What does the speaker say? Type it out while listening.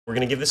We're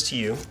gonna give this to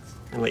you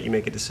and let you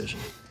make a decision.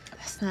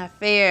 That's not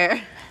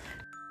fair.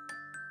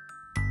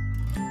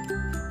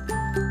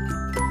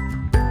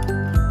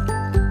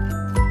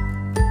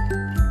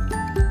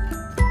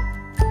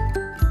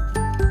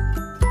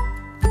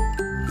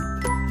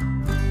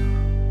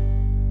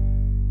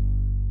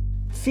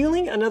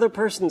 Feeling another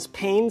person's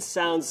pain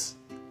sounds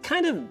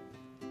kind of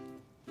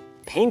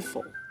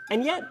painful,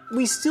 and yet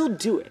we still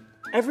do it.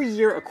 Every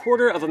year,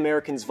 1/4 of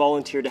Americans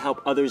volunteer to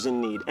help others in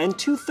need, and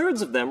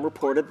 2/3 of them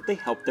reported that they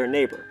helped their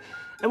neighbor.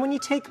 And when you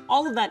take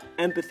all of that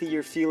empathy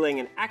you're feeling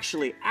and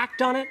actually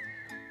act on it,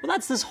 well,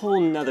 that's this whole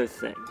nother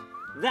thing.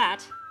 That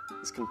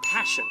is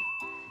compassion.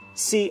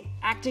 See,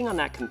 acting on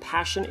that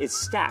compassion is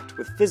stacked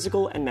with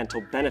physical and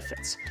mental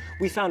benefits.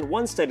 We found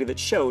one study that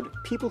showed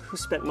people who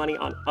spent money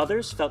on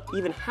others felt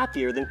even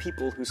happier than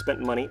people who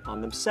spent money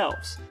on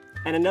themselves.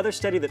 And another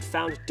study that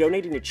found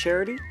donating to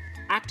charity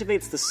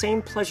activates the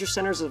same pleasure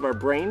centers of our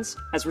brains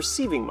as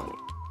receiving money.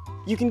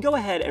 You can go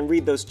ahead and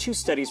read those 2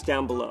 studies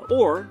down below,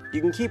 or you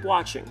can keep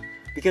watching,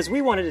 because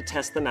we wanted to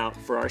test them out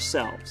for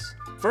ourselves.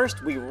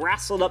 First, we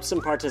wrestled up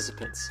some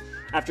participants.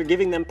 After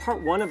giving them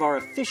part 1 of our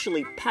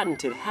officially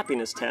patented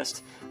happiness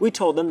test, we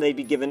told them they'd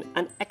be given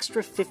an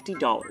extra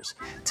 $50.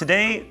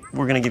 Today,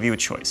 we're gonna give you a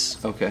choice.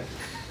 Okay.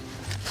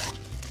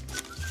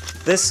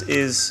 This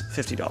is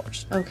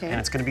 $50. Okay.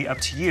 And it's gonna be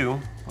up to you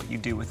what you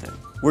do with it.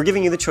 We're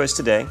giving you the choice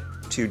today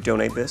to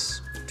donate this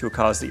to a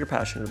cause that you're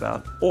passionate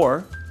about,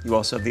 or you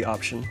also have the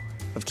option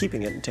of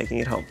keeping it and taking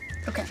it home.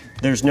 Okay.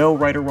 There's no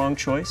right or wrong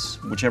choice.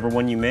 Whichever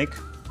one you make,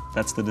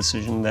 that's the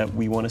decision that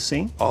we want to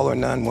see. All or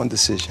none, one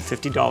decision.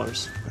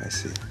 $50. I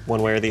see.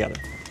 One way or the other.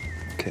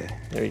 Okay.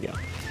 There you go.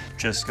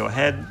 Just go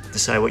ahead,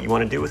 decide what you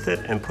want to do with it,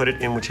 and put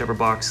it in whichever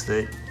box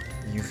that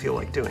you feel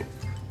like doing.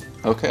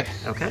 Okay.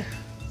 Okay?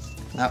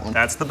 That one.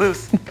 That's the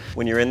booth.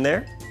 When you're in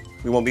there,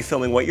 we won't be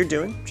filming what you're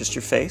doing, just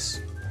your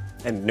face,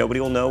 and nobody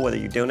will know whether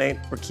you donate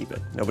or keep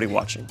it. Nobody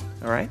watching,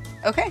 all right?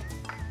 Okay.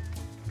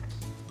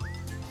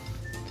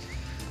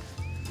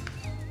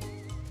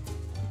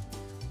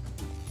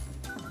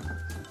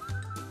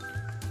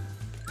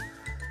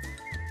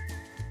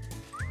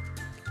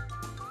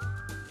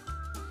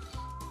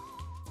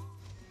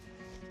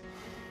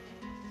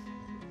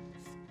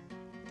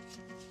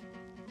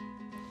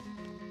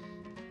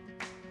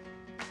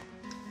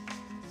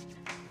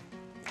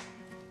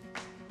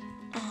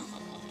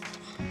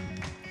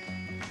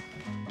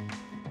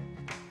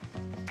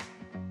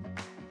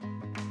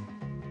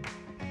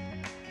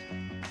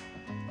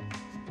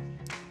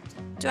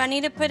 Do I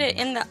need to put it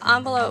in the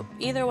envelope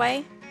either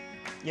way?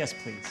 Yes,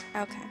 please.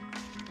 Okay.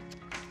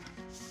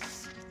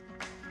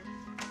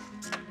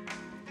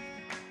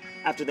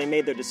 After they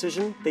made their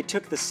decision, they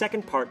took the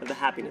second part of the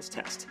happiness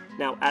test.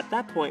 Now, at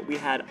that point, we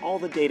had all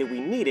the data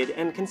we needed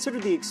and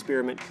considered the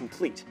experiment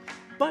complete.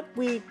 But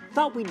we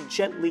thought we'd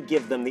gently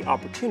give them the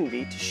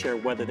opportunity to share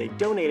whether they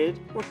donated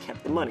or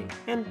kept the money,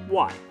 and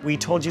why. We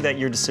told you that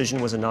your decision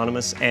was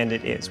anonymous, and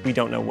it is. We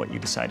don't know what you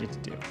decided to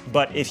do.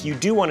 But if you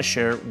do want to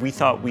share, we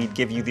thought we'd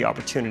give you the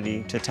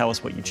opportunity to tell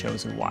us what you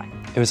chose and why.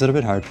 It was a little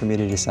bit hard for me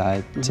to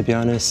decide, to be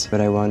honest, but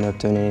I wound up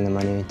donating the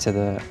money to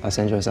the Los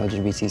Angeles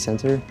LGBT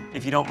Center.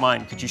 If you don't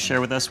mind, could you share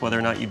with us whether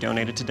or not you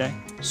donated today?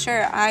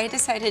 Sure, I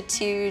decided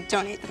to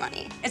donate the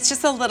money. It's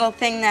just a little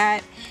thing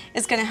that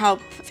is going to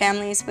help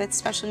families with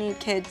special need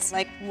kids,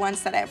 like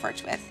ones that I've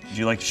worked with. Would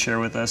you like to share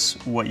with us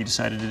what you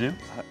decided to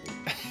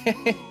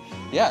do?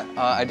 Yeah,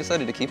 I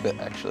decided to keep it,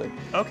 actually.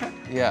 Okay.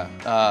 Yeah,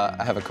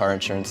 I have a car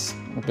insurance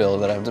bill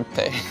that I have to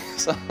pay,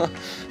 so.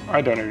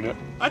 I donated it.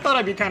 I thought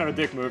I'd be kind of a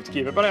dick move to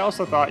keep it, but I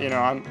also thought, you know,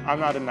 I'm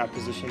not in that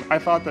position. I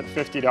thought that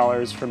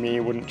 $50 for me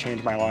wouldn't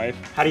change my life.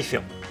 How do you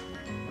feel?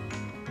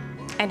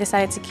 I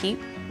decided to keep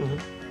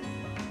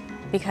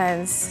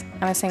because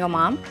I'm a single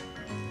mom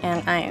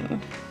and I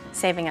am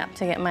saving up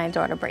to get my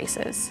daughter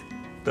braces.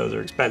 Those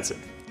are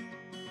expensive.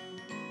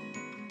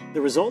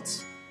 The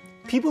results?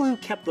 People who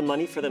kept the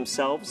money for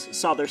themselves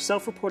saw their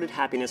self-reported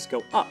happiness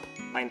go up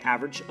by an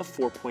average of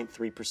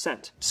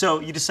 4.3%.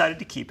 So you decided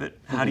to keep it.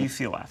 How do you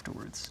feel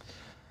afterwards?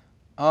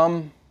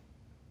 I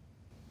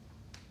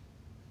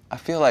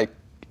feel like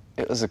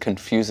it was a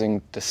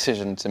confusing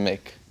decision to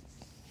make.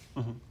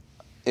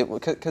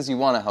 Because you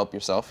want to help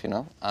yourself, you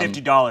know?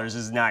 $50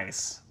 is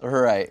nice.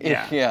 Right,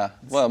 Yeah. yeah.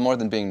 Well, more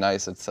than being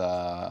nice, it's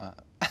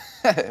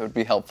it would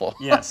be helpful.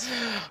 Yes.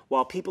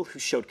 While people who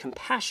showed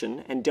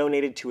compassion and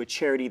donated to a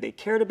charity they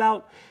cared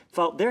about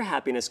felt their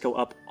happiness go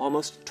up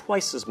almost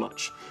twice as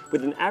much,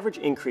 with an average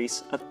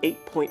increase of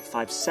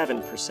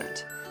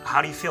 8.57%.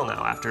 How do you feel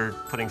now after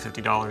putting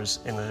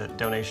 $50 in the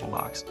donation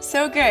box?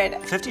 So good.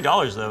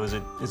 $50 though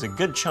is a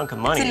good chunk of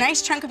money. It's a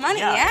nice chunk of money,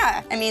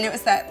 yeah. I mean, it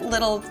was that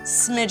little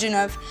smidgen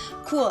of,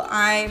 cool,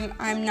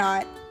 I'm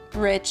not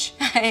rich.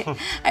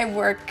 I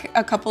work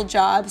a couple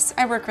jobs.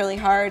 I work really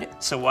hard.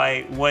 So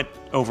what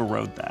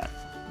overrode that?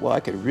 Well, I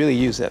could really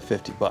use that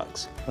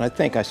 $50, and I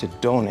think I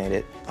should donate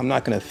it. I'm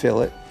not going to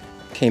fill it.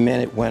 Came in,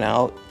 it went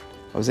out.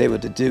 I was able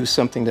to do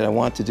something that I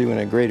want to do in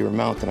a greater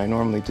amount than I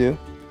normally do.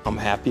 I'm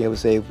happy I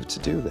was able to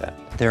do that.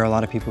 there are a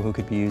lot of people who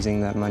could be using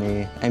that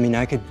money. I mean,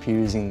 I could be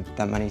using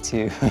that money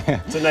too.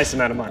 It's a nice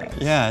amount of money.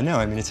 Yeah, no,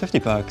 I mean, it's 50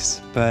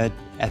 bucks, but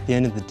at the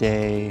end of the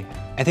day,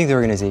 I think the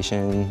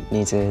organization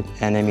needs it.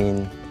 And I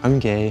mean, I'm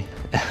gay,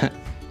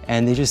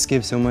 and they just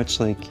give so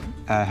much like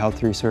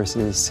health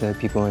resources to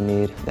people in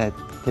need that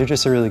they're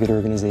just a really good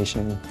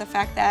organization. The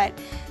fact that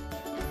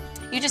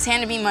you just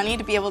handed me money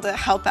to be able to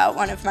help out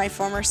one of my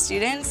former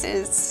students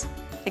is,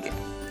 like,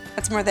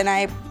 that's more than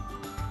I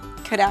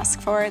could ask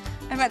for.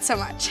 I meant so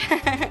much.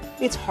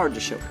 It's hard to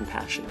show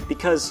compassion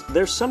because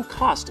there's some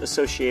cost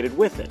associated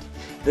with it.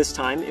 This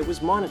time it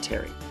was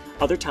monetary.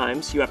 Other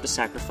times you have to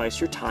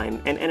sacrifice your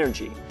time and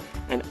energy.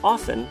 And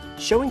often,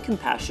 showing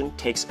compassion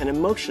takes an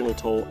emotional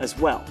toll as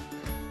well.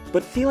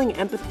 But feeling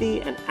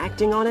empathy and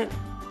acting on it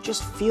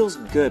just feels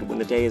good when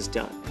the day is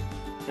done.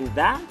 And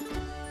that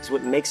is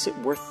what makes it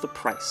worth the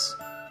price.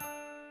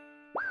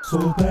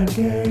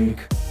 SoulPancake.